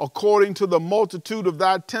kindness, according to the multitude of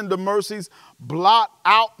thy tender mercies. Blot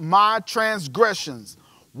out my transgressions.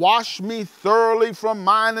 Wash me thoroughly from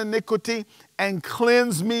mine iniquity and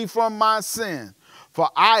cleanse me from my sin. For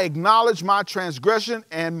I acknowledge my transgression,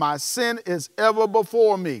 and my sin is ever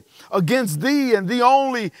before me. Against thee and thee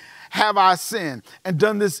only have I sinned, and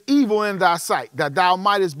done this evil in thy sight, that thou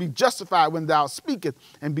mightest be justified when thou speakest,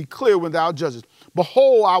 and be clear when thou judgest.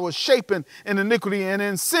 Behold, I was shapen in iniquity, and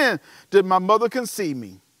in sin did my mother conceive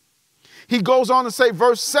me. He goes on to say,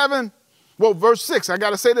 verse 6, I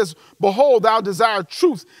got to say this. Behold, thou desire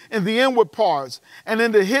truth in the inward parts, and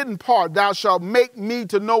in the hidden part thou shalt make me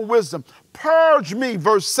to know wisdom. Purge me,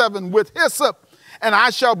 verse 7, with hyssop, and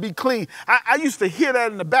I shall be clean. I used to hear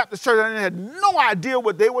that in the Baptist church, and I had no idea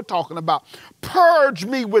what they were talking about. Purge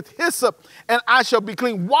me with hyssop, and I shall be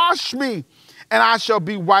clean. Wash me, and I shall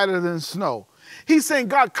be whiter than snow. He's saying,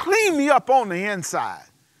 God, clean me up on the inside.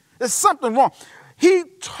 There's something wrong. He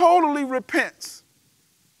totally repents.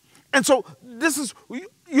 And so this is,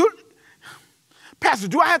 Pastor,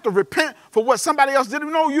 do I have to repent for what somebody else did?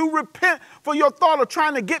 No, you repent for your thought of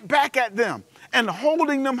trying to get back at them and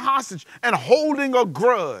holding them hostage and holding a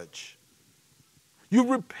grudge. You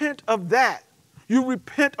repent of that. You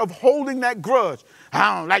repent of holding that grudge.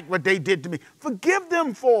 I don't like what they did to me. Forgive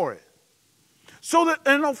them for it so that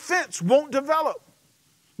an offense won't develop,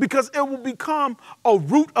 because it will become a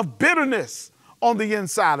root of bitterness on the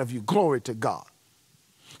inside of you. Glory to God.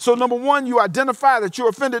 So number one, you identify that you're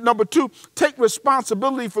offended. Number two, take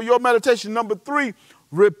responsibility for your meditation. Number three,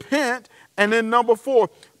 repent. And then number four,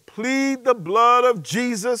 plead the blood of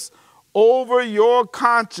Jesus over your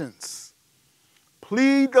conscience.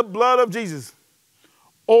 Plead the blood of Jesus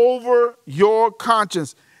over your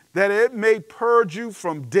conscience, that it may purge you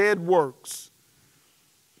from dead works.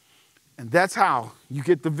 And that's how you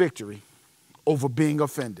get the victory over being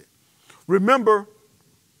offended. Remember,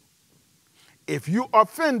 if you are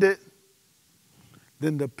offended,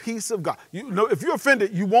 then the peace of God. If you're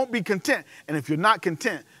offended, you won't be content. And if you're not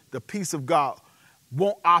content, the peace of God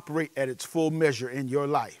won't operate at its full measure in your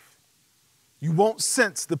life. You won't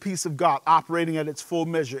sense the peace of God operating at its full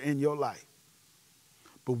measure in your life.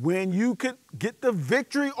 But when you can get the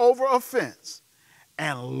victory over offense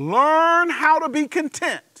and learn how to be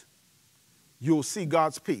content, you'll see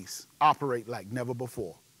God's peace operate like never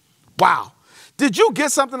before. Wow. Did you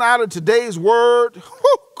get something out of today's word?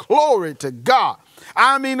 Whew, glory to God.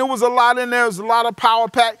 I mean, there was a lot in there. There's a lot of power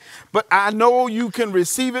pack, but I know you can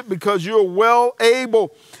receive it because you're well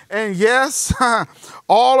able. And yes,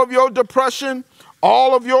 all of your depression,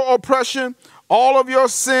 all of your oppression, all of your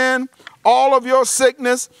sin, all of your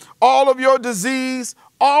sickness, all of your disease,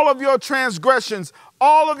 all of your transgressions,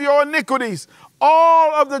 all of your iniquities,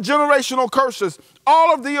 all of the generational curses,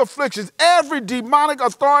 all of the afflictions, every demonic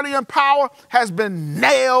authority and power has been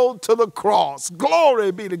nailed to the cross.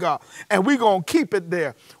 Glory be to God. And we're going to keep it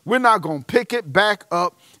there. We're not going to pick it back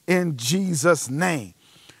up in Jesus' name.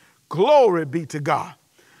 Glory be to God.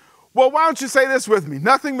 Well, why don't you say this with me?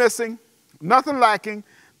 Nothing missing, nothing lacking,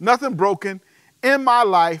 nothing broken in my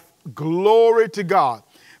life. Glory to God.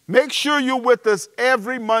 Make sure you're with us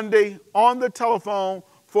every Monday on the telephone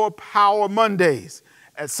for Power Mondays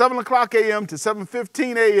at 7 o'clock a.m. to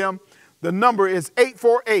 7:15 a.m. The number is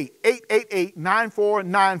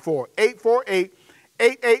 848-888-9494,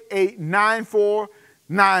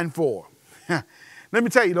 848-888-9494. Let me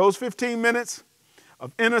tell you, those 15 minutes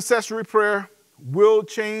of intercessory prayer will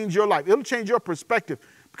change your life. It'll change your perspective,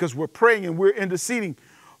 because we're praying and we're interceding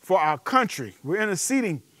for our country. We're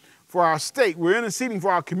interceding for our state. We're interceding for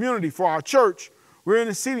our community, for our church. We're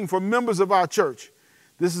interceding for members of our church.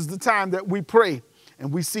 This is the time that we pray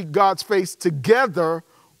and we seek God's face together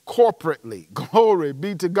corporately. Glory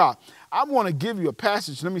be to God. I want to give you a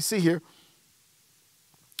passage. Let me see here.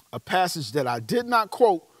 A passage that I did not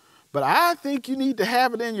quote, but I think you need to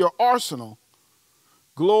have it in your arsenal.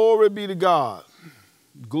 Glory be to God.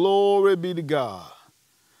 Glory be to God.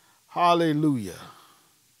 Hallelujah.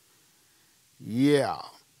 Yeah.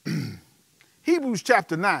 Hebrews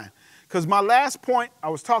chapter 9. Because my last point, I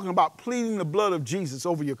was talking about pleading the blood of Jesus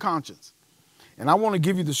over your conscience. And I want to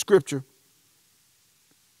give you the scripture.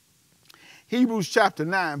 Hebrews chapter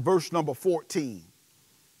 9, verse number 14.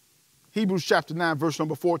 Hebrews chapter 9, verse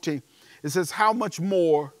number 14. It says, how much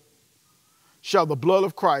more shall the blood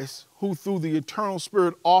of Christ, who through the eternal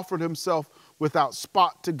Spirit offered himself without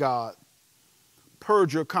spot to God,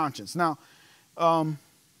 purge your conscience. Now,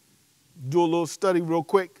 do a little study real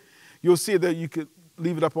quick. You'll see that you could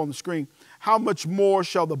leave it up on the screen. how much more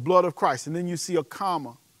shall the blood of Christ? And then you see a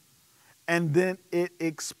comma, and then it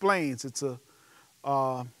explains. It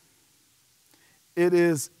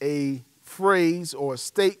is a phrase or a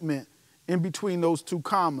statement in between those two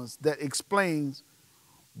commas that explains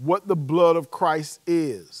what the blood of Christ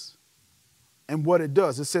is and what it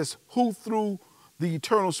does. It says, who through the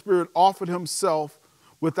eternal Spirit offered himself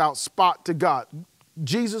without spot to God.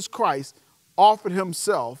 Jesus Christ offered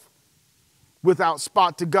himself without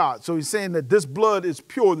spot to God. So he's saying that this blood is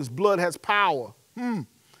pure. This blood has power. Then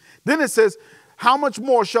it says, how much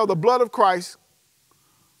more shall the blood of Christ,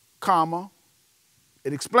 comma,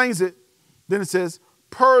 it explains it. Then it says,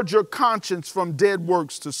 purge your conscience from dead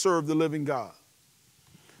works to serve the living God.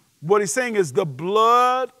 What he's saying is the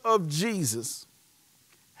blood of Jesus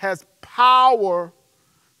has power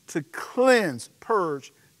to cleanse,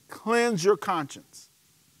 purge, cleanse your conscience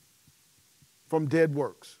from dead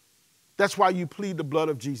works. That's why you plead the blood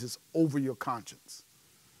of Jesus over your conscience.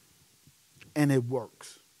 And it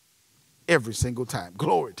works every single time.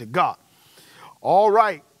 Glory to God. All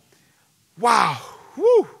right. Wow.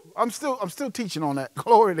 Woo. I'm still teaching on that.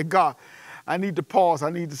 Glory to God. I need to pause.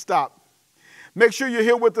 I need to stop. Make sure you're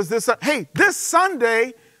here with us this Sunday. Hey, this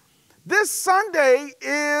Sunday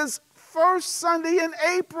is first Sunday in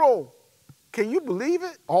April. Can you believe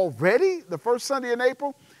it? Already? The first Sunday in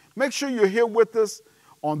April? Make sure you're here with us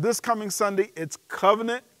on this coming Sunday. It's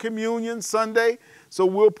Covenant Communion Sunday. So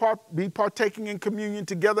we'll be partaking in communion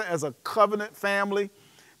together as a covenant family.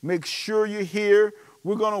 Make sure you're here.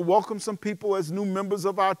 We're going to welcome some people as new members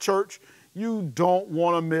of our church. You don't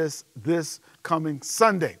want to miss this coming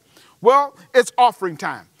Sunday. Well, it's offering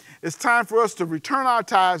time. It's time for us to return our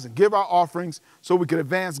tithes and give our offerings so we can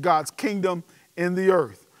advance God's kingdom in the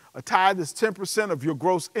earth. A tithe is 10% of your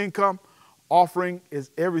gross income. Offering is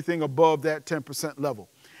everything above that 10% level.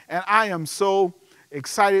 And I am so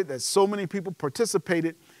excited that so many people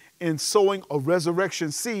participated in sowing a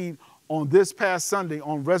resurrection seed on this past Sunday,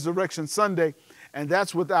 on Resurrection Sunday. And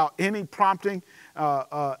that's without any prompting.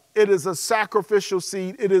 It is a sacrificial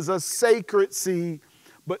seed. It is a sacred seed,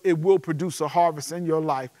 but it will produce a harvest in your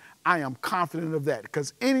life. I am confident of that,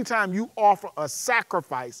 because anytime you offer a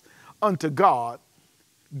sacrifice unto God,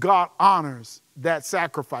 God honors that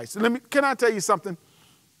sacrifice. And can I tell you something?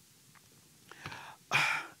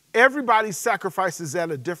 Everybody's sacrifice is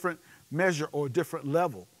at a different measure or a different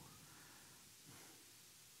level.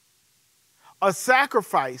 A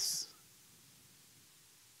sacrifice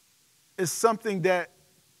is something that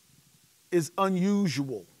is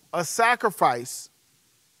unusual. A sacrifice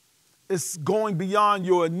is going beyond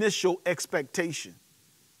your initial expectation.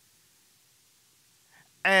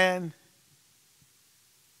 And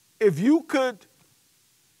if you could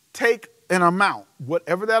take an amount,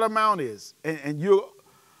 whatever that amount is, and you're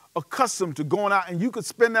accustomed to going out and you could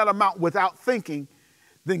spend that amount without thinking,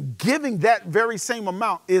 then giving that very same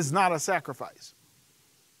amount is not a sacrifice.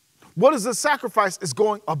 What is a sacrifice is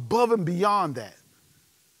going above and beyond that.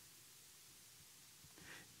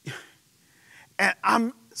 And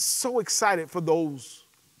I'm so excited for those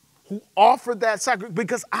who offered that sacrifice,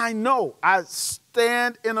 because I know I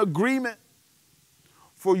stand in agreement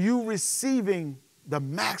for you receiving the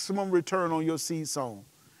maximum return on your seed sown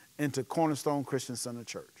into Cornerstone Christian Center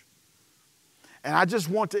Church. And I just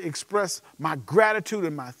want to express my gratitude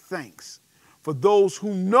and my thanks for those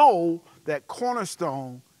who know that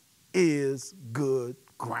Cornerstone is good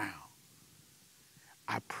ground.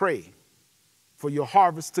 I pray for your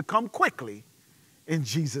harvest to come quickly in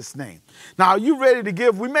Jesus' name. Now, are you ready to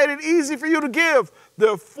give? We made it easy for you to give. There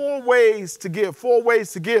are 4 ways to give, 4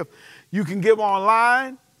 ways to give. You can give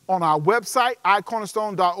online on our website,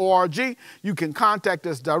 icornerstone.org. You can contact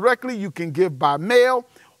us directly. You can give by mail,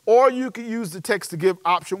 or you can use the text to give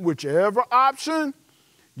option. Whichever option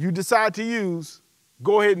you decide to use,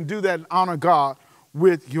 go ahead and do that and honor God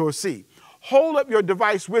with your seed. Hold up your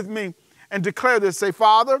device with me and declare this. Say,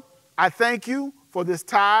 Father, I thank you for this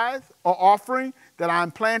tithe or offering that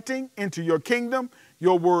I'm planting into your kingdom.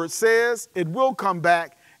 Your word says it will come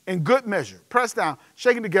back in good measure, pressed down,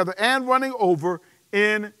 shaken together, and running over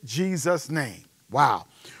in Jesus' name. Wow.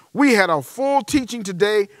 We had a full teaching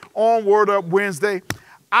today on Word Up Wednesday.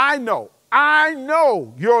 I know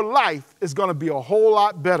your life is going to be a whole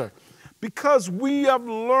lot better, because we're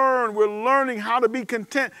learning how to be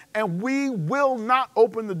content, and we will not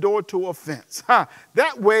open the door to offense.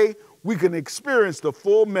 That way we can experience the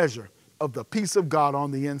full measure of the peace of God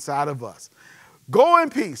on the inside of us. Go in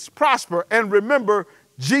peace, prosper, and remember,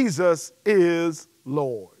 Jesus is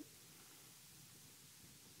Lord.